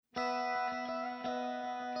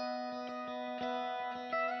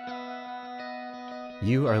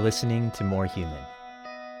You are listening to More Human,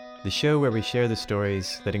 the show where we share the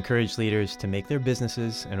stories that encourage leaders to make their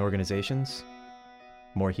businesses and organizations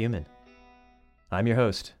more human. I'm your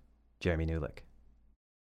host, Jeremy Newlick.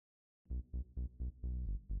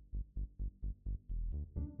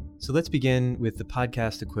 So let's begin with the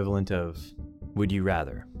podcast equivalent of Would You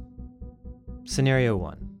Rather? Scenario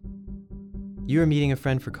 1. You are meeting a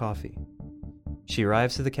friend for coffee. She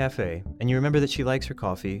arrives to the cafe, and you remember that she likes her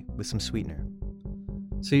coffee with some sweetener.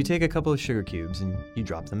 So you take a couple of sugar cubes and you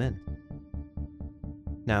drop them in.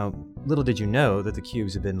 Now, little did you know that the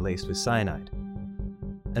cubes had been laced with cyanide.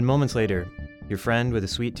 And moments later, your friend with a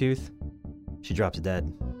sweet tooth, she drops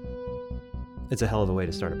dead. It's a hell of a way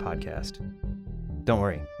to start a podcast. Don't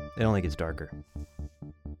worry, it only gets darker.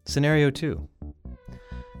 Scenario 2.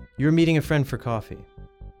 You're meeting a friend for coffee.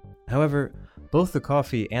 However, both the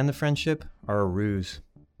coffee and the friendship are a ruse.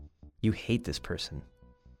 You hate this person.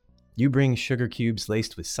 You bring sugar cubes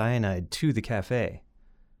laced with cyanide to the cafe,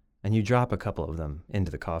 and you drop a couple of them into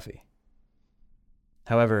the coffee.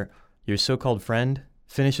 However, your so-called friend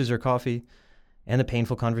finishes her coffee and the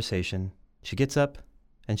painful conversation. She gets up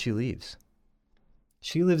and she leaves.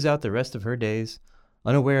 She lives out the rest of her days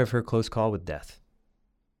unaware of her close call with death.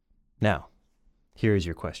 Now, here is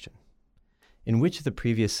your question. In which of the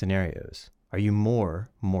previous scenarios are you more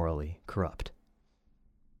morally corrupt?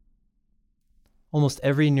 Almost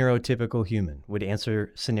every neurotypical human would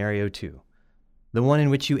answer scenario 2, the one in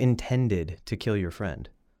which you intended to kill your friend.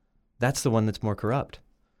 That's the one that's more corrupt.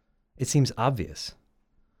 It seems obvious.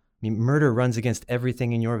 I mean, murder runs against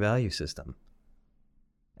everything in your value system.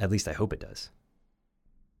 At least I hope it does.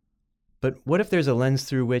 But what if there's a lens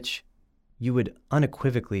through which you would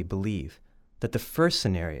unequivocally believe that the first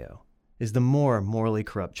scenario is the more morally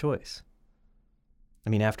corrupt choice? I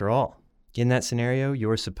mean, after all, in that scenario,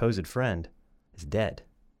 your supposed friend is dead.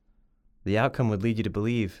 The outcome would lead you to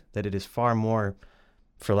believe that it is far more,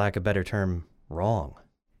 for lack of a better term, wrong.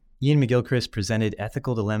 Iain McGilchrist presented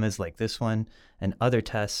ethical dilemmas like this one and other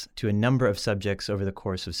tests to a number of subjects over the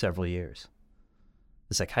course of several years.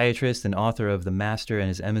 The psychiatrist and author of The Master and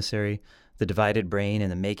His Emissary, The Divided Brain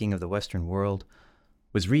and the Making of the Western World,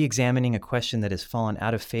 was re-examining a question that has fallen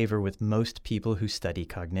out of favor with most people who study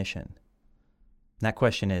cognition. And that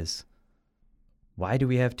question is, why do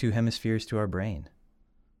we have two hemispheres to our brain?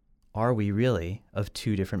 Are we really of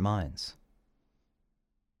two different minds?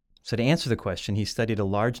 So to answer the question, he studied a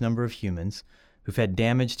large number of humans who've had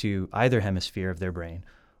damage to either hemisphere of their brain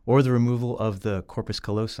or the removal of the corpus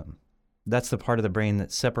callosum. That's the part of the brain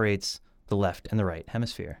that separates the left and the right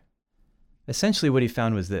hemisphere. Essentially what he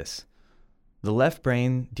found was this. The left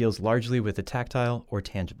brain deals largely with the tactile or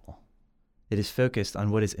tangible. It is focused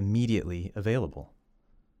on what is immediately available.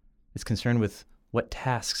 It's concerned with what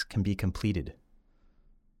tasks can be completed.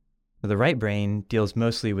 The right brain deals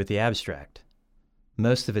mostly with the abstract.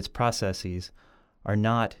 Most of its processes are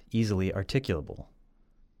not easily articulable.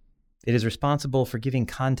 It is responsible for giving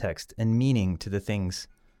context and meaning to the things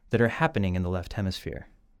that are happening in the left hemisphere.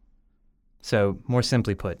 So, more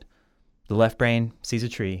simply put, the left brain sees a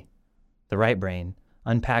tree, the right brain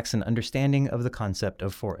unpacks an understanding of the concept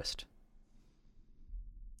of forest.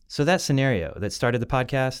 So that scenario that started the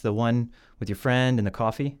podcast, the one with your friend and the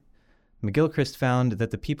coffee, McGilchrist found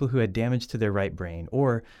that the people who had damage to their right brain,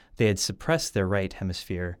 or they had suppressed their right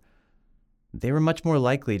hemisphere, they were much more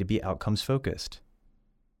likely to be outcomes focused.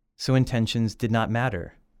 So intentions did not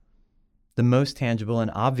matter. The most tangible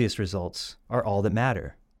and obvious results are all that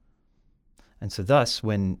matter. And so thus,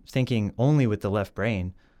 when thinking only with the left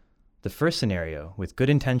brain, the first scenario, with good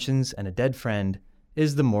intentions and a dead friend,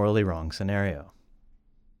 is the morally wrong scenario.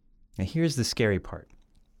 Now here's the scary part.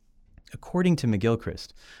 According to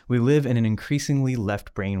McGilchrist, we live in an increasingly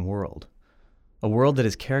left-brain world, a world that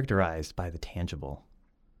is characterized by the tangible.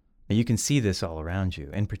 Now you can see this all around you,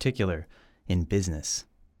 in particular in business.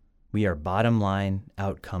 We are bottom-line,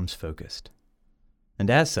 outcomes-focused. And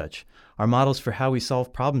as such, our models for how we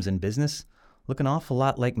solve problems in business look an awful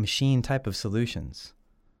lot like machine type of solutions.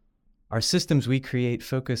 Our systems we create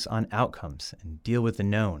focus on outcomes and deal with the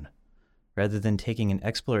known, rather than taking an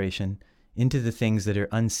exploration into the things that are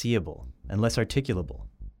unseeable and less articulable.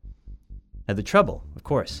 Now the trouble, of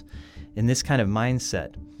course, in this kind of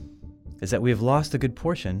mindset is that we have lost a good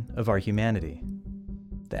portion of our humanity,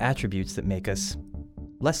 the attributes that make us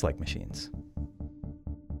less like machines.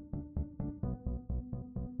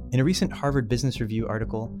 In a recent Harvard Business Review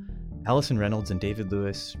article, Allison Reynolds and David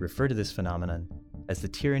Lewis refer to this phenomenon as the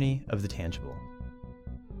tyranny of the tangible.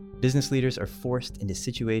 Business leaders are forced into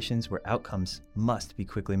situations where outcomes must be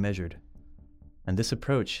quickly measured. And this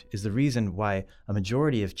approach is the reason why a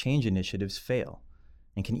majority of change initiatives fail,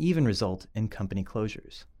 and can even result in company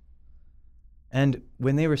closures. And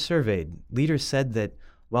when they were surveyed, leaders said that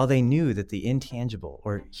while they knew that the intangible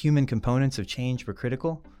or human components of change were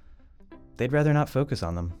critical, they'd rather not focus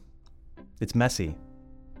on them. It's messy.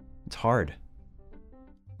 It's hard.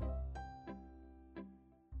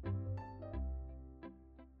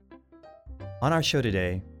 On our show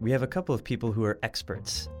today, we have a couple of people who are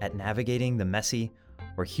experts at navigating the messy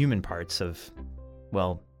or human parts of,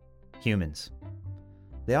 well, humans.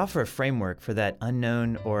 They offer a framework for that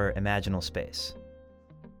unknown or imaginal space.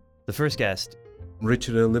 The first guest,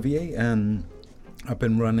 Richard Olivier, and I've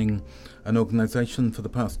been running an organization for the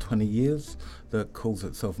past 20 years that calls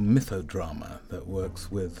itself Mythodrama, that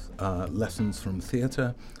works with lessons from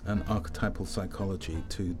theatre and archetypal psychology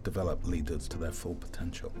to develop leaders to their full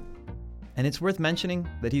potential. And it's worth mentioning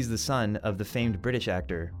that he's the son of the famed British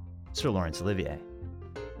actor, Sir Laurence Olivier.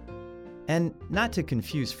 And not to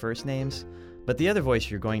confuse first names, but the other voice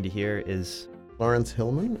you're going to hear is Laurence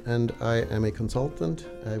Hillman, and I am a consultant.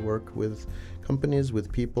 I work with companies,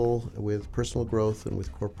 with people, with personal growth, and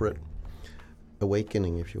with corporate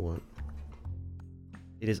awakening, if you want.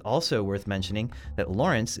 It is also worth mentioning that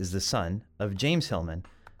Laurence is the son of James Hillman,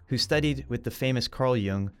 who studied with the famous Carl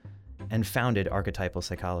Jung and founded archetypal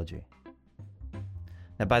psychology.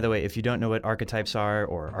 Now, by the way, if you don't know what archetypes are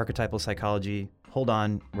or archetypal psychology, hold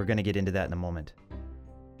on, we're going to get into that in a moment.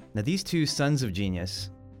 Now, these two sons of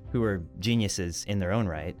genius, who are geniuses in their own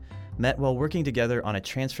right, met while working together on a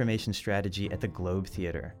transformation strategy at the Globe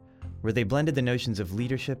Theatre, where they blended the notions of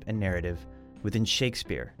leadership and narrative within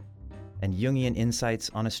Shakespeare and Jungian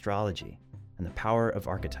insights on astrology and the power of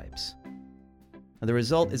archetypes. Now, the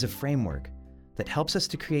result is a framework that helps us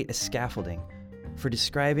to create a scaffolding for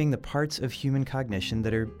describing the parts of human cognition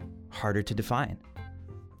that are harder to define.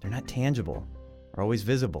 They're not tangible or always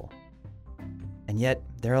visible, and yet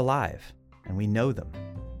they're alive, and we know them.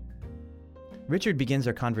 Richard begins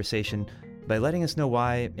our conversation by letting us know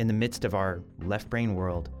why, in the midst of our left brain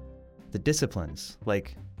world, the disciplines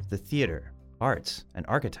like the theater, arts, and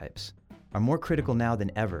archetypes are more critical now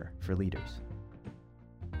than ever for leaders.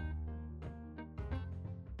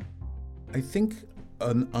 I think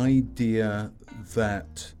an idea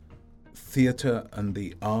that theatre and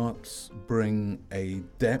the arts bring a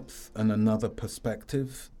depth and another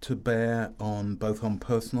perspective to bear on both on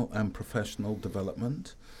personal and professional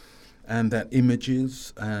development, and that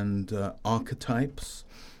images and archetypes,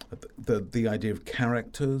 the idea of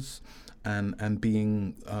characters and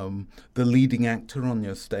being the leading actor on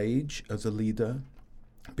your stage as a leader,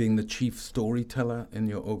 being the chief storyteller in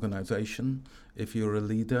your organization if you're a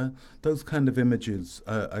leader, those kind of images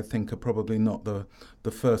I think are probably not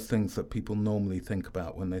the first things that people normally think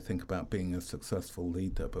about when they think about being a successful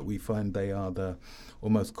leader, but we find they are the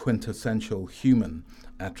almost quintessential human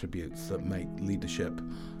attributes that make leadership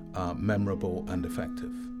memorable and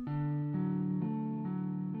effective.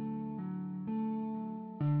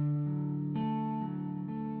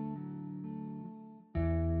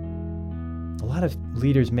 A lot of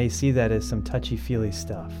leaders may see that as some touchy-feely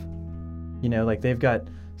stuff. You know, like they've got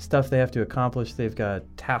stuff they have to accomplish, they've got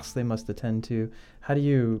tasks they must attend to. How do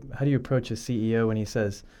you approach a CEO when he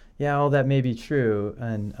says, yeah, all that may be true,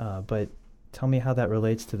 and but tell me how that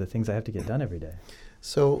relates to the things I have to get done every day?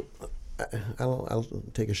 So I'll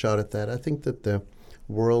take a shot at that. I think that the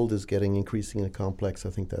world is getting increasingly complex. I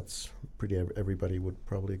think that's everybody would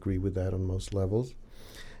probably agree with that on most levels.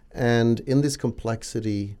 And in this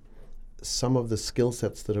complexity, some of the skill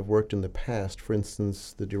sets that have worked in the past, for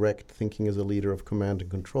instance, the direct thinking as a leader of command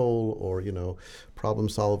and control, or, problem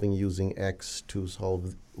solving using X to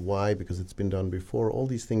solve Y because it's been done before, all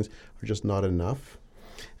these things are just not enough.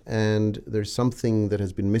 And there's something that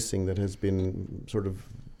has been missing, that has been sort of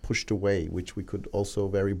pushed away, which we could also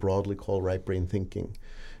very broadly call right brain thinking,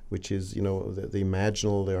 which is, the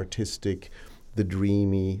imaginal, the artistic, the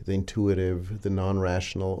dreamy, the intuitive, the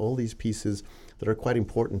non-rational, all these pieces that are quite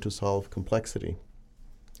important to solve complexity.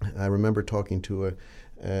 I remember talking to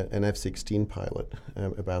an F-16 pilot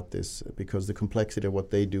about this, because the complexity of what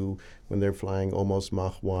they do when they're flying almost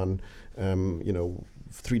Mach 1,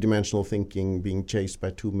 three-dimensional thinking, being chased by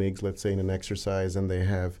two MiGs, let's say, in an exercise, and they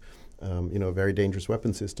have a very dangerous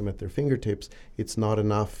weapon system at their fingertips. It's not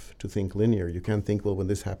enough to think linear. You can't think, well, when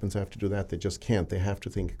this happens, I have to do that. They just can't. They have to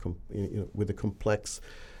think with a complex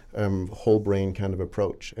whole brain kind of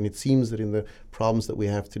approach. And it seems that in the problems that we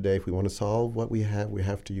have today, if we want to solve what we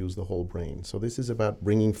have to use the whole brain. So this is about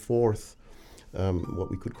bringing forth what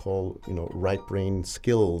we could call, right brain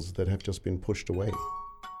skills that have just been pushed away.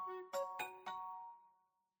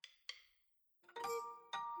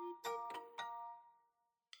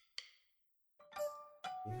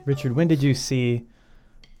 Richard, when did you see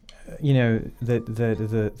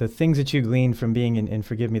the things that you gleaned from being in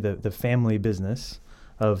forgive me, the family business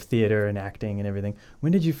of theater and acting and everything,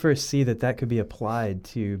 when did you first see that could be applied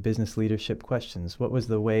to business leadership questions? What was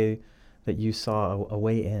the way that you saw a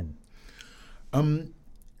way in?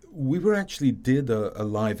 We were actually did a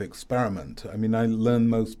live experiment. I mean, I learned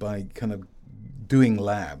most by kind of doing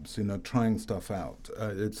labs, trying stuff out.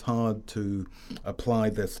 It's hard to apply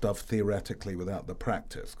this stuff theoretically without the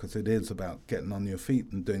practice, because it is about getting on your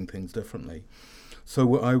feet and doing things differently.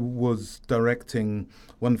 So I was directing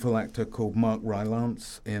a wonderful actor called Mark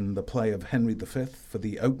Rylance in the play of Henry V for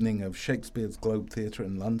the opening of Shakespeare's Globe Theatre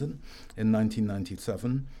in London in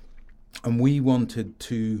 1997. And we wanted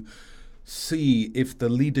to see if the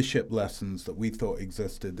leadership lessons that we thought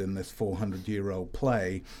existed in this 400-year-old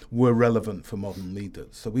play were relevant for modern leaders.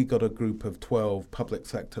 So we got a group of 12 public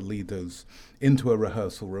sector leaders into a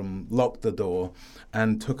rehearsal room, locked the door,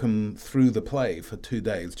 and took them through the play for 2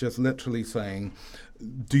 days, just literally saying,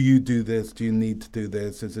 do you do this? Do you need to do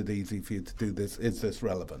this? Is it easy for you to do this? Is this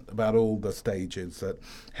relevant? About all the stages that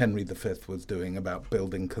Henry V was doing, about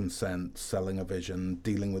building consent, selling a vision,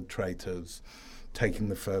 dealing with traitors, taking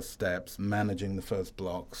the first steps, managing the first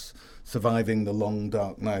blocks, surviving the long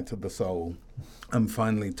dark night of the soul, and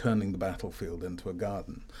finally turning the battlefield into a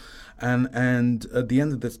garden. And at the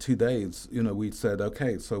end of this 2 days, we said,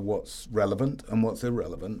 okay, so what's relevant and what's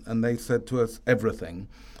irrelevant? And they said to us, everything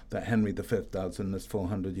that Henry V does in this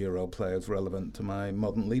 400-year-old play is relevant to my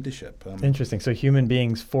modern leadership. Interesting. So human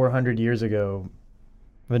beings 400 years ago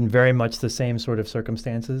in very much the same sort of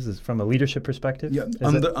circumstances as from a leadership perspective? Yeah,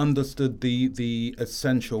 understood the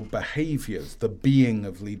essential behaviors, the being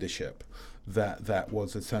of leadership that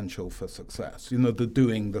was essential for success. The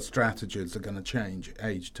doing, the strategies are going to change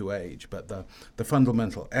age to age, but the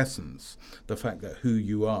fundamental essence, the fact that who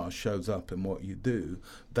you are shows up in what you do,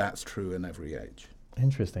 that's true in every age.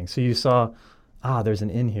 Interesting. So you saw, there's an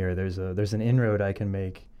in here, there's an inroad I can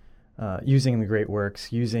make using the great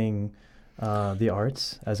works, using the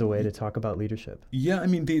arts as a way to talk about leadership. Yeah, I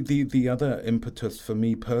mean, the other impetus for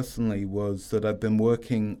me personally was that I've been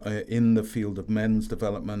working in the field of men's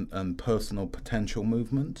development and personal potential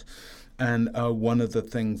movement. And one of the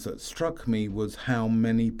things that struck me was how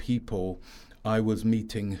many people I was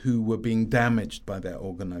meeting who were being damaged by their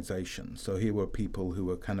organization. So here were people who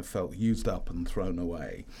were kind of felt used up and thrown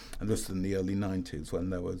away. And this is in the early 90s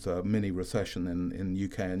when there was a mini recession in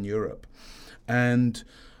UK and Europe. And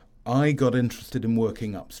I got interested in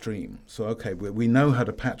working upstream. So, okay, we know how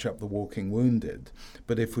to patch up the walking wounded,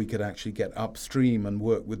 but if we could actually get upstream and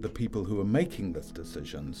work with the people who are making these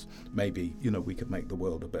decisions, maybe, we could make the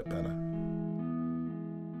world a bit better.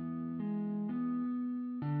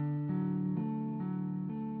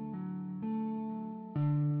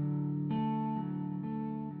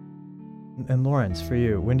 And Laurence, for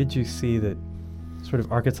you, when did you see that sort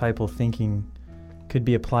of archetypal thinking could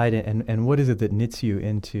be applied, and what is it that knits you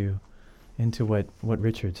into what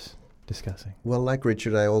Richard's discussing? Well, like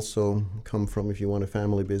Richard, I also come from, if you want, a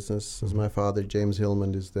family business. As my father, James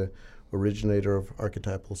Hillman, is the originator of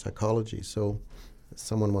archetypal psychology. So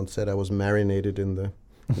someone once said I was marinated in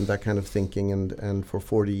that kind of thinking, and for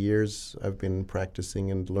 40 years I've been practicing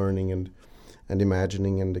and learning and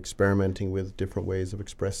imagining and experimenting with different ways of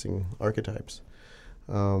expressing archetypes.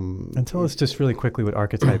 And tell us just really quickly what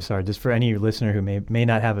archetypes are, just for any listener who may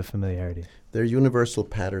not have a familiarity. They're universal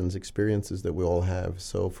patterns, experiences that we all have.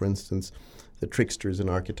 So, for instance, the trickster is an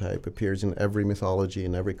archetype, appears in every mythology,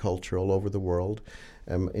 in every culture all over the world,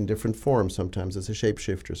 in different forms, sometimes as a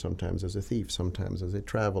shapeshifter, sometimes as a thief, sometimes as a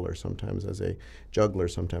traveler, sometimes as a juggler,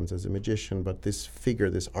 sometimes as a magician. But this figure,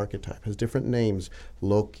 this archetype, has different names.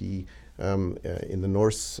 Loki, in the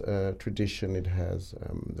Norse tradition, it has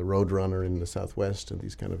the Roadrunner in the Southwest, and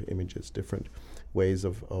these kind of images, different ways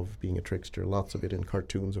of being a trickster. Lots of it in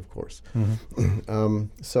cartoons, of course. Mm-hmm.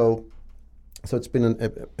 So it's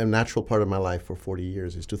been a natural part of my life for 40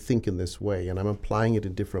 years, is to think in this way, and I'm applying it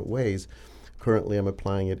in different ways. Currently, I'm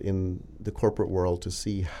applying it in the corporate world to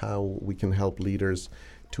see how we can help leaders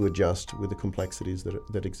to adjust with the complexities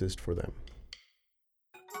that exist for them.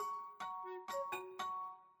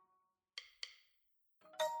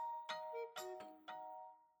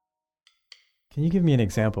 Can you give me an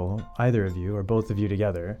example, either of you or both of you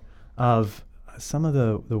together, of some of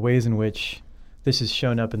the ways in which this has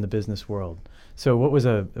shown up in the business world? So was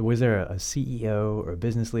there a CEO or a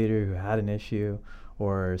business leader who had an issue,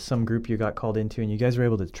 or some group you got called into and you guys were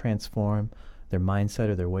able to transform their mindset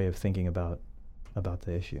or their way of thinking about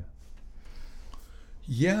the issue?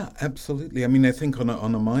 Yeah, absolutely. I mean, I think on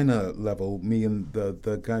a minor level, me and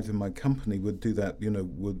the guys in my company would do that,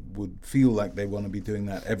 would feel like they want to be doing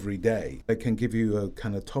that every day. I can give you a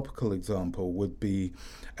kind of topical example, would be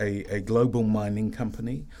a global mining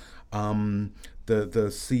company. The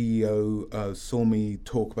CEO saw me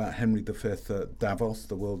talk about Henry V at Davos,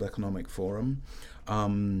 the World Economic Forum.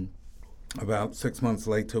 About 6 months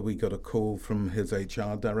later, we got a call from his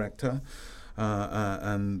HR director.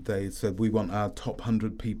 And they said, we want our top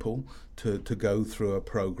 100 people to go through a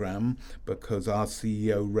program because our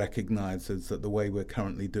CEO recognizes that the way we're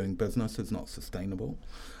currently doing business is not sustainable,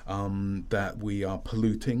 that we are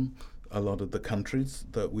polluting a lot of the countries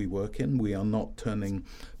that we work in. We are not turning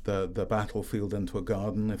the battlefield into a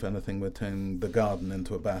garden. If anything, we're turning the garden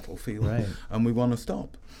into a battlefield. Right. And we want to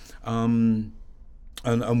stop.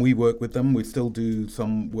 And we work with them. We still do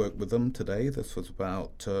some work with them today. This was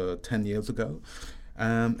about 10 years ago.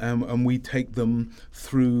 And we take them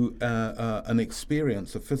through an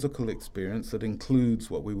experience, a physical experience that includes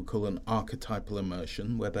what we would call an archetypal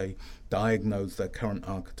immersion, where they diagnose their current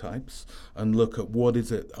archetypes and look at what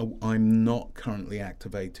is it I'm not currently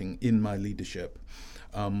activating in my leadership.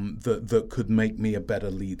 That could make me a better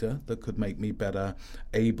leader, that could make me better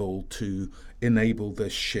able to enable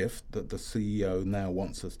this shift that the CEO now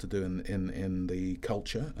wants us to do in the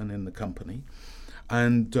culture and in the company.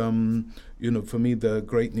 And, for me, the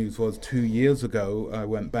great news was 2 years ago, I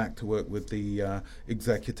went back to work with the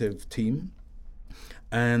executive team.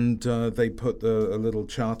 And they put a little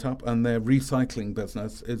chart up, and their recycling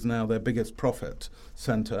business is now their biggest profit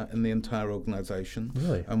center in the entire organization.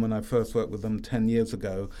 Really? And when I first worked with them 10 years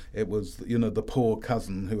ago, it was, the poor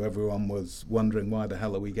cousin who everyone was wondering, why the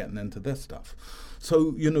hell are we getting into this stuff?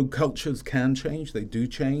 So, cultures can change. They do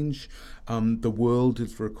change. The world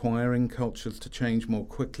is requiring cultures to change more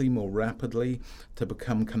quickly, more rapidly, to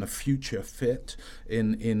become kind of future fit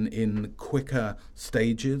in quicker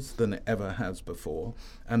stages than it ever has before.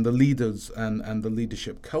 And the leaders and the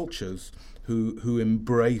leadership cultures who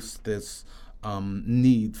embrace this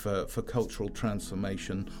need for cultural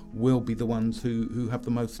transformation will be the ones who have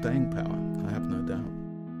the most staying power, I have no doubt.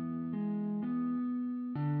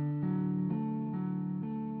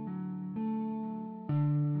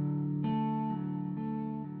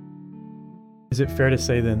 Is it fair to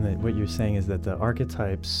say then that what you're saying is that the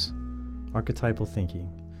archetypal thinking,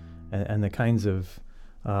 and the kinds of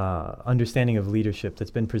understanding of leadership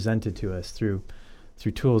that's been presented to us through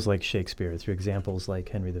tools like Shakespeare, through examples like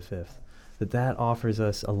Henry V, that offers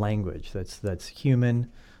us a language that's human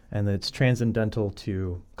and that's transcendental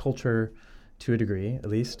to culture to a degree, at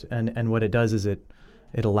least. And what it does is it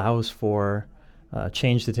allows for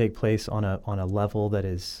change to take place on a level that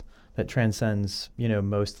transcends,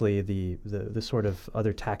 mostly the sort of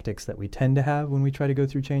other tactics that we tend to have when we try to go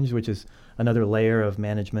through change, which is another layer of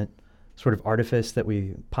management sort of artifice that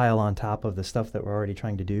we pile on top of the stuff that we're already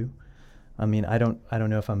trying to do. I mean, I don't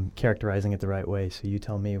know if I'm characterizing it the right way, so you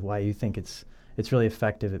tell me why you think it's really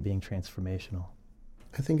effective at being transformational.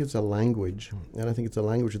 I think it's a language, and I think it's a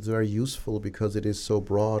language that's very useful because it is so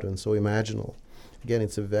broad and so imaginal. Again,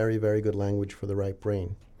 it's a very, very good language for the right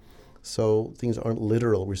brain. So things aren't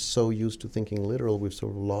literal. We're so used to thinking literal, we've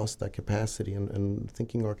sort of lost that capacity. And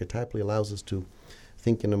thinking archetypally allows us to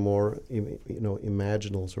think in a more,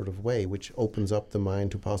 imaginal sort of way, which opens up the mind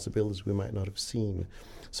to possibilities we might not have seen.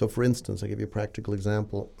 So, for instance, I'll give you a practical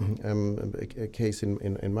example. A case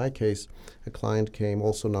in my case, a client came,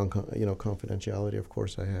 also confidentiality, of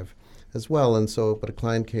course, I have as well. And so, but a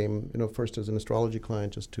client came, first as an astrology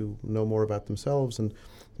client, just to know more about themselves and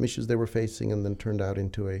the issues they were facing, and then turned out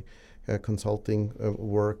into a consulting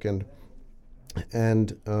work to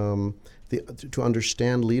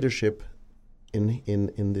understand leadership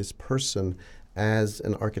in this person as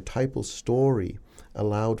an archetypal story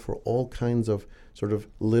allowed for all kinds of sort of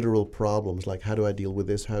literal problems, like how do I deal with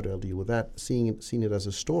this, how do I deal with that, seeing it as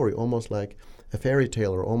a story, almost like a fairy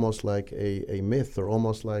tale, or almost like a myth, or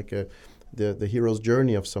almost like the hero's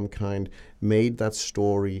journey of some kind, made that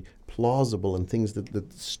story plausible, and things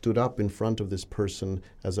that stood up in front of this person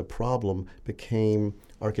as a problem became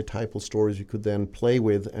archetypal stories you could then play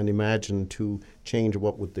with and imagine to change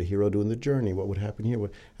what would the hero do in the journey, what would happen here.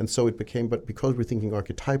 And so it became, but because we're thinking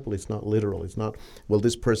archetypal, it's not literal. It's not, well,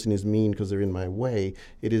 this person is mean because they're in my way.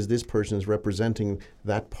 It is this person is representing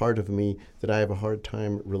that part of me that I have a hard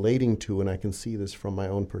time relating to, and I can see this from my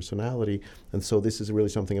own personality. And so this is really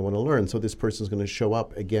something I want to learn. So this person is going to show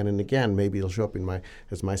up again and again. Maybe it'll show up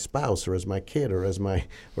as my spouse, or as my kid, or as my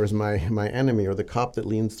enemy, or the cop that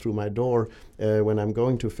leans through my door when I'm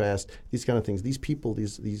going too fast. These kind of things. These people,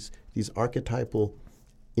 these archetypal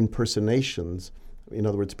impersonations In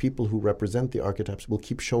other words, people who represent the archetypes will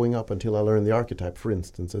keep showing up until I learn the archetype, for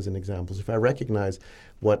instance, as an example. So if I recognize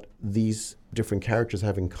what these different characters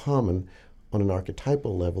have in common on an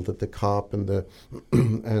archetypal level, that the cop and the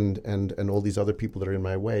and all these other people that are in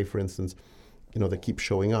my way, for instance, that keep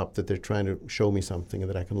showing up, that they're trying to show me something and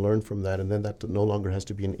that I can learn from that, and then that no longer has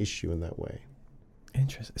to be an issue in that way.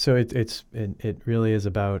 Interesting. So it really is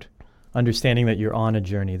about understanding that you're on a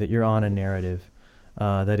journey, that you're on a narrative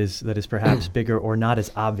that is perhaps bigger or not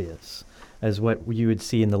as obvious as what you would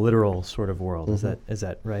see in the literal sort of world. Mm-hmm. Is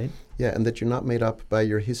that right? Yeah, and that you're not made up by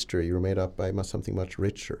your history. You're made up by something much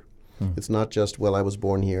richer. It's not just, well, I was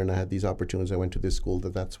born here and I had these opportunities, I went to this school,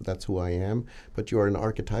 that's who I am, but you are an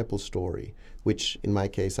archetypal story, which in my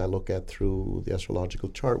case I look at through the astrological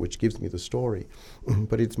chart, which gives me the story.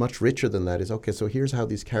 But it's much richer than that. It's, okay, so here's how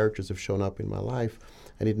these characters have shown up in my life,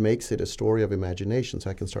 and it makes it a story of imagination, so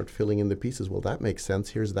I can start filling in the pieces. Well, that makes sense.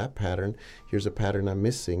 Here's that pattern. Here's a pattern I'm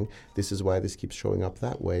missing. This is why this keeps showing up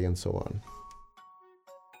that way, and so on.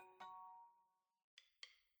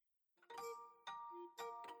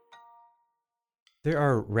 There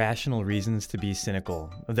are rational reasons to be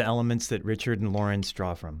cynical of the elements that Richard and Laurence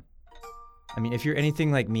draw from. I mean, if you're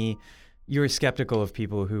anything like me, you're skeptical of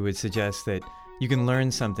people who would suggest that you can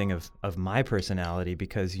learn something of my personality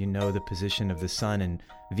because you know the position of the sun and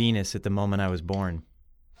Venus at the moment I was born.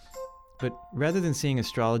 But rather than seeing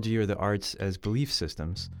astrology or the arts as belief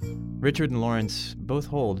systems, Richard and Laurence both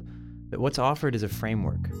hold that what's offered is a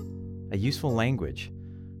framework, a useful language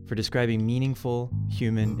for describing meaningful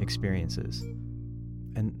human experiences.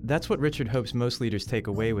 And that's what Richard hopes most leaders take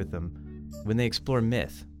away with them when they explore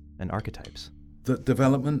myth and archetypes. That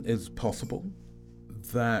development is possible,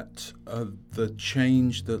 that the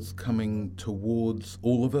change that's coming towards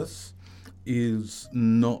all of us is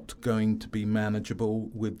not going to be manageable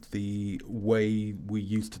with the way we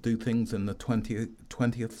used to do things in the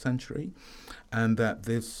 20th century, and that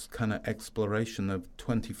this kind of exploration of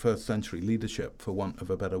 21st century leadership, for want of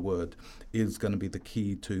a better word, is going to be the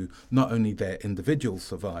key to not only their individual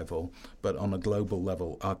survival, but on a global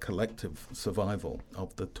level, our collective survival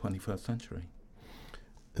of the 21st century.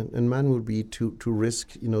 And man would be to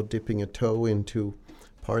risk, dipping a toe into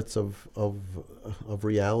parts of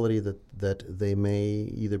reality that they may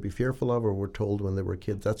either be fearful of or were told when they were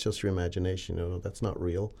kids. That's just your imagination, that's not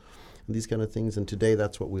real. And these kind of things. And today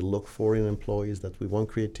that's what we look for in employees, that we want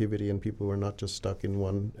creativity and people who are not just stuck in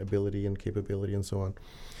one ability and capability and so on.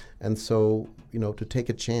 And so, to take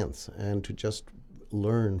a chance and to just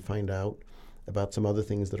learn, find out about some other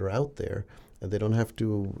things that are out there. And they don't have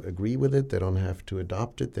to agree with it. They don't have to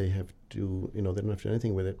adopt it. They have to, they don't have to do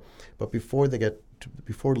anything with it. But before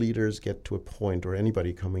leaders get to a point, or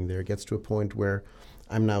anybody coming there gets to a point where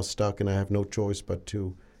I'm now stuck and I have no choice but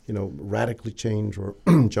to, radically change or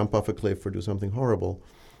jump off a cliff or do something horrible,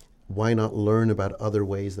 why not learn about other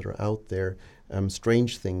ways that are out there,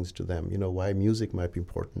 strange things to them, why music might be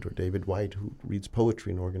important, or David White, who reads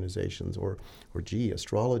poetry in organizations, or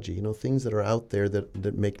astrology, things that are out there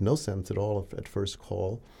that make no sense at all at first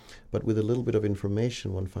call, but with a little bit of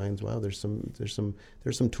information one finds, wow, there's some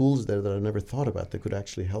tools there that I never thought about that could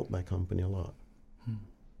actually help my company a lot.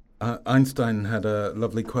 Einstein had a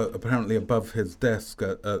lovely quote apparently above his desk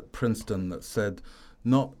at Princeton that said,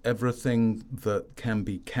 "Not everything that can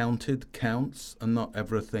be counted counts, and not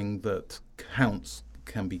everything that counts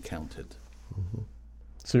can be counted." Mm-hmm.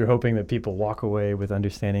 So you're hoping that people walk away with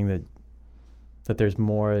understanding that there's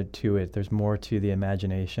more to it, there's more to the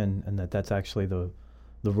imagination, and that's actually the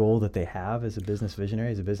role that they have as a business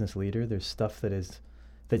visionary, as a business leader. There's stuff that's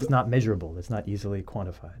not measurable, that's not easily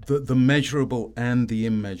quantified. The measurable and the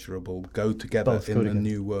immeasurable go together in the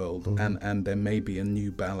new world, mm-hmm. and there may be a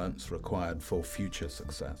new balance required for future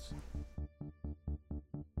success.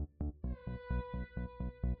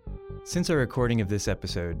 Since our recording of this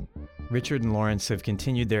episode, Richard and Laurence have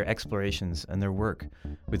continued their explorations and their work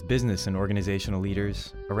with business and organizational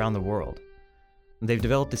leaders around the world. And they've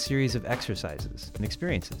developed a series of exercises and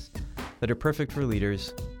experiences that are perfect for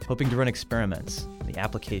leaders hoping to run experiments in the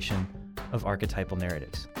application of archetypal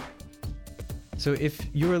narratives. So if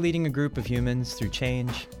you are leading a group of humans through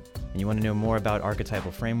change and you want to know more about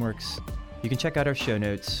archetypal frameworks, you can check out our show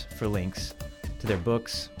notes for links to their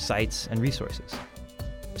books, sites, and resources.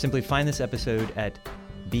 Simply find this episode at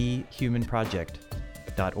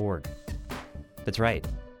behumanproject.org. That's right,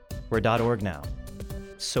 we're .org now.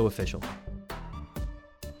 So official.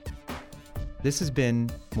 This has been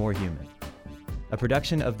More Human, a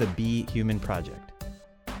production of the Be Human Project.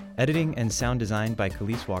 Editing and sound design by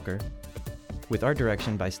Khalees Walker, with art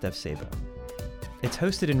direction by Steph Sabo. It's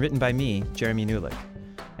hosted and written by me, Jeremy Newlick,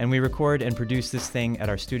 and we record and produce this thing at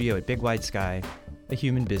our studio at Big White Sky a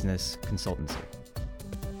human business consultancy.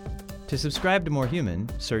 To subscribe to More Human,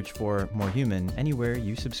 search for More Human anywhere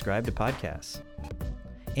you subscribe to podcasts.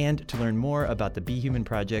 And to learn more about the Be Human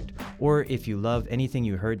Project, or if you love anything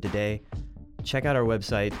you heard today, check out our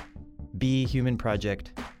website,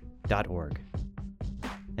 behumanproject.org,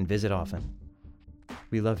 and visit often.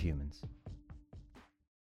 We love humans.